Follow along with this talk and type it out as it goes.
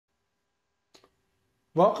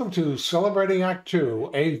Welcome to Celebrating Act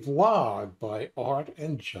Two, a vlog by Art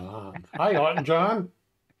and John. Hi, Art and John.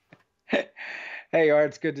 Hey, Art,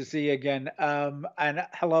 it's good to see you again. And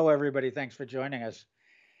hello, everybody. Thanks for joining us.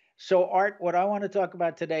 So, Art, what I want to talk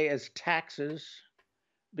about today is taxes,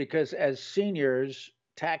 because as seniors,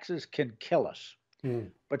 taxes can kill us. Hmm.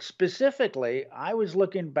 But specifically, I was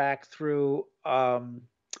looking back through all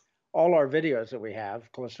our videos that we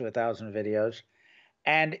have, close to 1,000 videos.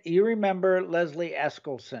 And you remember Leslie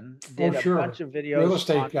Eskelson Oh, did a bunch sure. of Real videos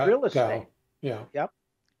estate on real estate. gal. Yeah. Yep.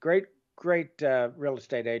 Great, great real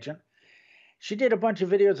estate agent. She did a bunch of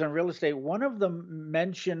videos on real estate. One of them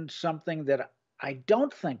mentioned something that I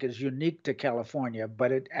don't think is unique to California,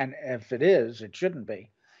 but and if it is, it shouldn't be.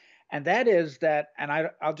 And that is that, and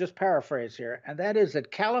I'll just paraphrase here, and that is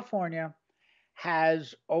that California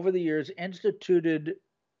has over the years instituted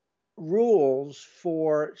rules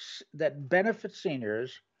that benefit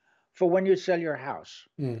seniors for when you sell your house.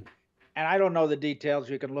 Hmm. And I don't know the details.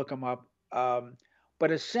 You can look them up.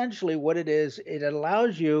 But essentially, what it is, it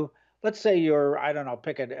allows you. Let's say you're, I don't know,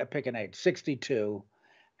 pick an age, 62,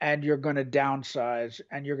 and you're going to downsize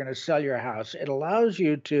and you're going to sell your house. It allows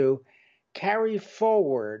you to carry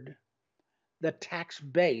forward the tax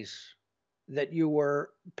base that you were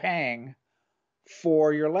paying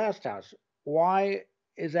for your last house. Why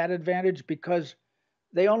is that advantage? Because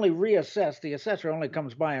they only reassess, the assessor only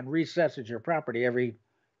comes by and reassesses your property every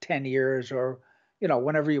 10 years, or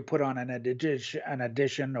whenever you put on an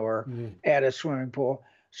addition or Hmm. add a swimming pool.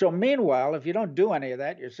 So meanwhile, if you don't do any of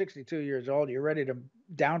that, you're 62 years old, you're ready to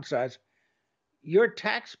downsize, your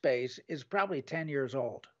tax base is probably 10 years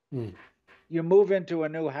old. Hmm. You move into a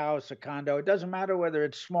new house, a condo, it doesn't matter whether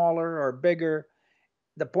it's smaller or bigger.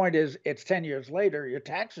 The point is, it's 10 years later, your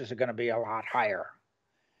taxes are going to be a lot higher.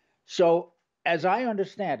 So, as I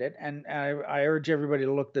understand it, and I urge everybody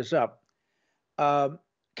to look this up, uh,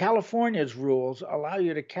 California's rules allow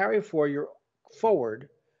you to carry forward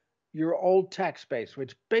your old tax base,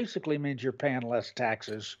 which basically means you're paying less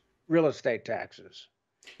taxes, real estate taxes,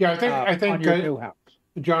 Yeah, I on think, your new house.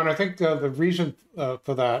 John, I think the reason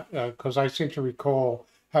for that, because I seem to recall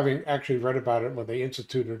having actually read about it when they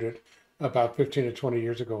instituted it about 15 to 20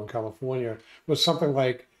 years ago in California, was something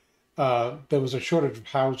like there was a shortage of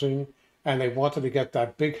housing and they wanted to get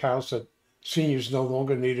that big house that seniors no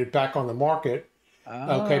longer needed back on the market.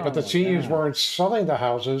 Okay, but the Oh, seniors yeah. weren't selling the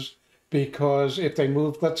houses because if they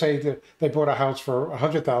moved, let's say they bought a house for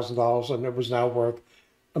 $100,000 and it was now worth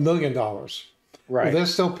 $1 million. Well, Right. they're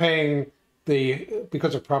still paying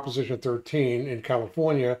because of Proposition 13 in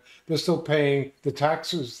California, they're still paying the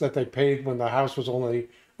taxes that they paid when the house was only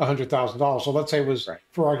 $100,000. So let's say it was, Right.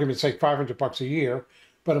 for argument's sake, $500 a year,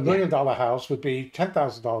 but a Yeah. $1 million house would be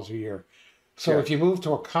 $10,000 a year. So if Sure. you move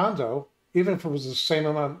to a condo, even if it was the same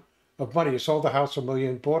amount of money, you sold the house for a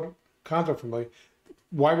million, bought a condo for a million,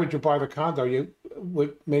 why would you buy the condo? You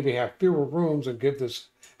would maybe have fewer rooms and give this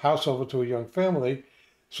house over to a young family.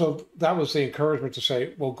 So that was the encouragement to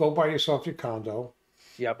say, well, go buy yourself your condo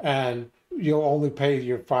Yep. and you'll only pay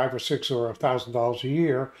your five or six or $1,000 a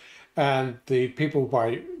year. And the people who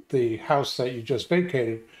buy the house that you just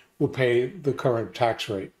vacated will pay the current tax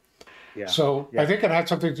rate. Yeah. So I Yeah. think it had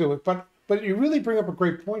something to do with, but you really bring up a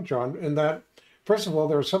great point, John, in that first of all,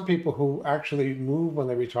 there are some people who actually move when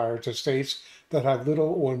they retire to states that have little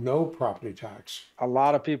or no property tax, A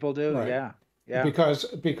lot of people do. right? Yeah. Yeah. Because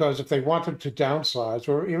if they wanted to downsize,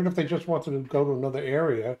 or even if they just wanted to go to another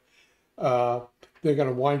area, uh, they're going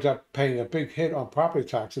to wind up paying a big hit on property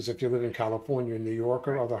taxes if you live in California, New York,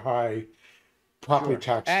 or Right. other high property Sure.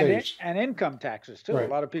 tax And states. and income taxes too. A Right.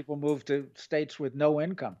 lot of people move to states with no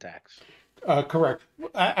income tax. Correct.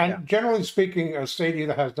 Yeah. And generally speaking, a state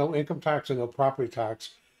either has no income tax or no property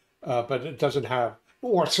tax, but it doesn't have,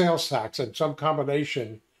 or sales tax, and some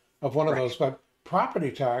combination of one of Right. those. But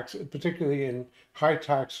property tax, particularly in high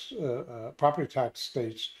tax property tax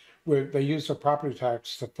states, where they use the property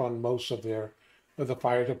tax to fund most of the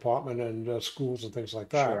fire department and schools and things like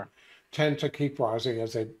that, Sure. tend to keep rising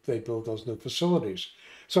as they build those new facilities.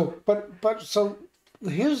 So, so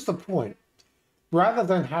here's the point: rather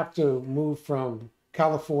than have to move from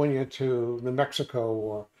California to New Mexico,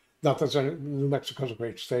 or not that New Mexico's a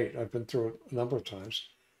great state. I've been through it a number of times.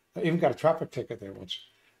 I even got a traffic ticket there once.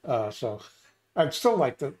 So I'd still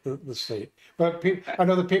like the state. But I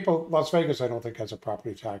know the people, Las Vegas, I don't think has a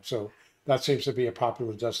property tax. So that seems to be a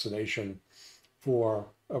popular destination for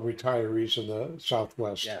retirees in the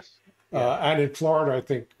Southwest. Yes. Yeah. And in Florida, I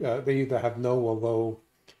think they either have no or low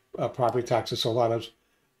property taxes. So a lot of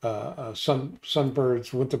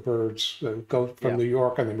sunbirds, winter birds go from Yeah. New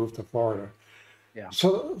York and they move to Florida. Yeah.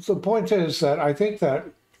 So the point is that I think that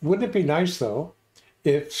wouldn't it be nice though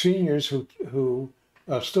if seniors who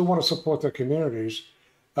still want to support their communities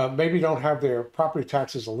maybe don't have their property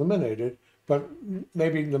taxes eliminated, but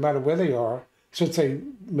maybe no matter where they are, since they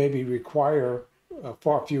maybe require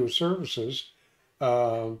far fewer services,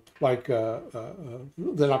 like they're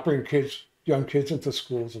not bringing young kids into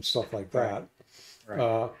schools and stuff like that.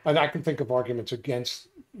 Right. And I can think of arguments against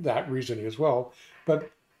that reasoning as well. But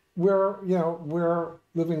we're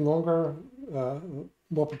living longer,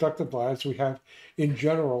 more productive lives. We have, in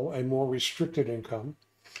general, a more restricted income.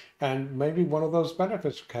 And maybe one of those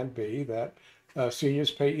benefits can be that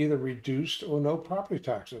seniors pay either reduced or no property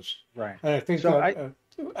taxes. Right. And I think that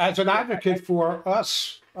as an advocate for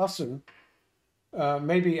us and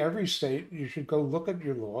maybe every state, you should go look at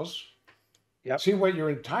your laws, see what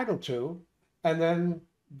you're entitled to, and then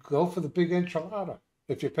go for the big enchilada.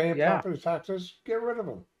 If you're paying property taxes, get rid of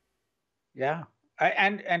them. Yeah.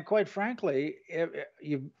 And quite frankly,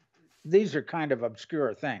 these are kind of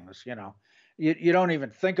obscure things, you know. You don't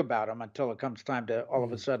even think about them until it comes time to all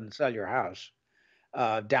of a sudden sell your house,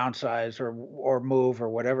 downsize or move or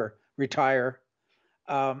whatever, retire.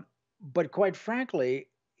 But quite frankly,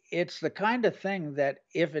 it's the kind of thing that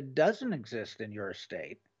if it doesn't exist in your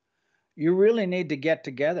state, you really need to get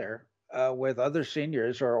together with other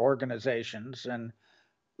seniors or organizations and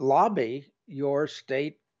lobby your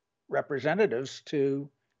state representatives to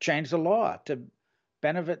change the law to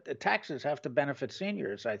benefit. The taxes have to benefit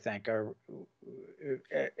seniors. I think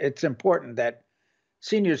it's important that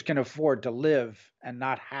seniors can afford to live and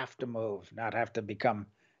not have to move, not have to become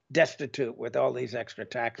destitute with all these extra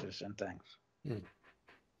taxes and things.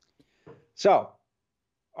 So,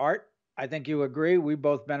 Art, I think you agree. We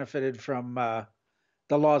both benefited from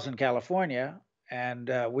the laws in California, and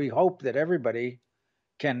we hope that everybody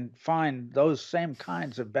can find those same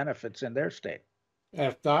kinds of benefits in their state.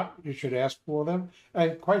 If not, you should ask for them.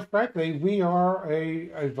 And quite frankly, we are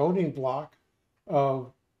a voting bloc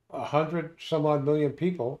of 100 some odd million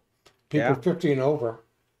people 50 and over.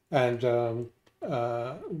 And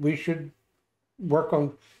we should work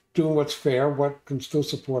on doing what's fair, what can still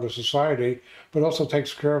support a society, but also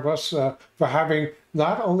takes care of us for having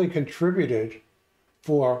not only contributed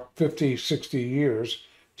for 50, 60 years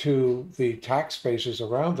to the tax bases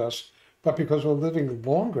around us, but because we're living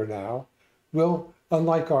longer now, we'll,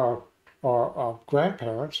 unlike our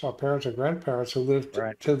grandparents, our parents and grandparents who lived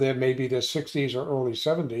to maybe their 60s or early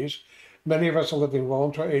 70s, many of us are living well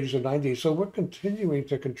into our 80s and 90s. So we're continuing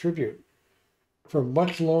to contribute for a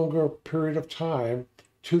much longer period of time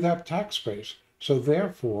to that tax base. So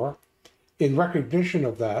therefore, in recognition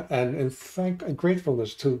of that and in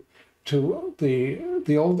gratefulness to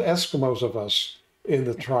the old Eskimos of us in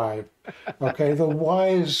the tribe, okay, the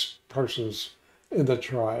wise persons in the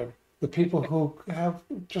tribe, the people who have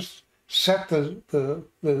just set the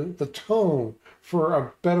tone for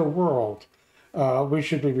a better world, we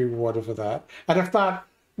should be rewarded for that. And if not,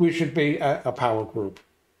 we should be a power group.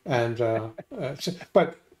 And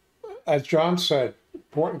but as John said,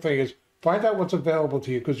 important thing is find out what's available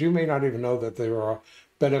to you, because you may not even know that there are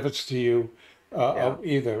benefits to you of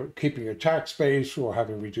either keeping your tax base or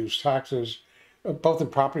having reduced taxes, both in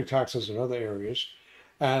property taxes and other areas,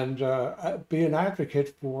 and be an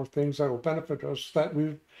advocate for things that will benefit us that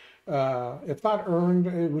we, if not earned,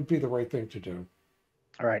 it would be the right thing to do.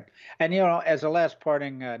 All right. And, you know, as a last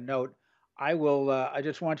parting note, I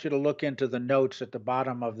just want you to look into the notes at the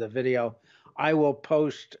bottom of the video. I will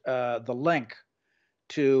post the link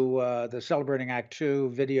to the Celebrating Act Two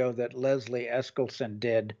video that Leslie Eskelsen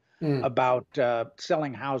did about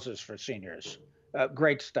selling houses for seniors.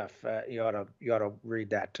 Great stuff. You ought to read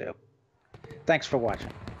that too. Thanks for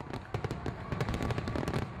watching.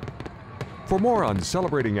 For more on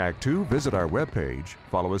Celebrating Act Two, visit our webpage,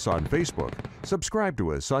 follow us on Facebook, subscribe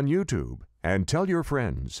to us on YouTube, and tell your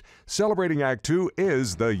friends. Celebrating Act Two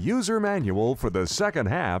is the user manual for the second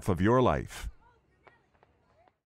half of your life.